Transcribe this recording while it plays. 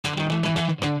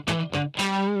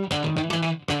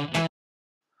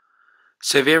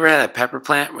So have you ever had a pepper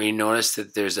plant where you notice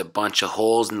that there's a bunch of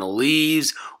holes in the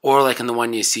leaves, or like in the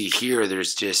one you see here,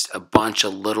 there's just a bunch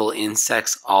of little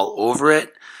insects all over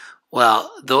it?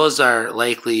 Well, those are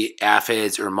likely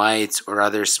aphids or mites or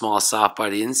other small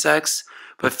soft-bodied insects.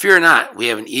 But fear not, we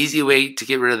have an easy way to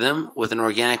get rid of them with an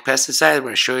organic pesticide we're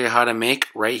going to show you how to make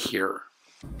right here.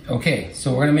 Okay,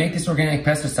 so we're going to make this organic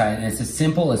pesticide, and it's as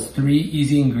simple as 3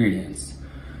 easy ingredients.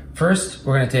 First,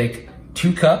 we're going to take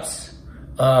 2 cups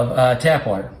of tap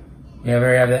water. We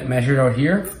already have that measured out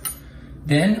here.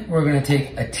 Then we're going to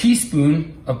take a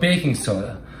teaspoon of baking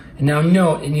soda. And now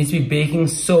note, it needs to be baking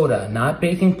soda, not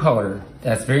baking powder.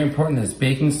 That's very important, that it's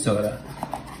baking soda.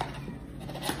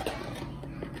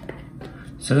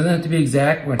 So it doesn't have to be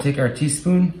exact. We're going to take our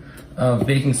teaspoon of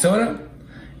baking soda.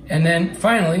 And then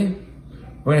finally,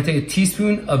 we're going to take a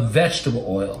teaspoon of vegetable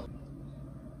oil.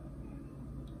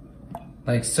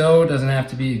 Like so, it doesn't have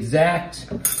to be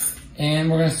exact.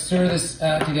 And we're going to stir this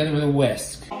together with a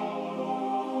whisk.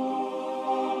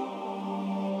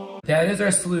 That is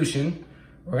our solution.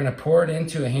 We're going to pour it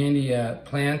into a handy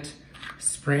plant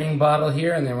spraying bottle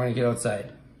here, and then we're going to get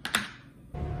outside.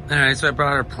 Alright, so I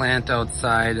brought our plant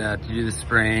outside to do the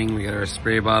spraying. We got our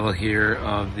spray bottle here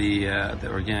of the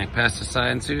organic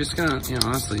pesticide. And so you're just going to,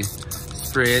 honestly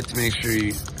spray it to make sure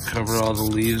you cover all the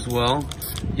leaves well.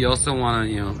 You also want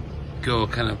to, go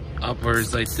kind of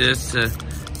upwards like this to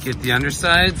get the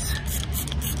undersides.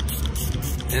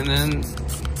 And then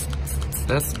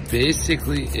that's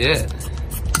basically it.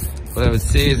 What I would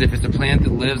say is if it's a plant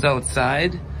that lives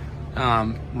outside,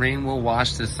 rain will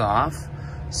wash this off.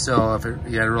 So if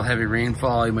you got a real heavy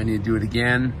rainfall, you might need to do it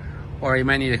again, or you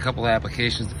might need a couple of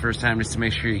applications the first time just to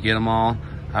make sure you get them all.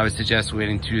 I would suggest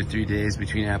waiting 2 to 3 days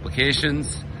between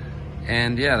applications.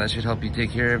 And yeah, that should help you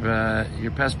take care of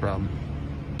your pest problem.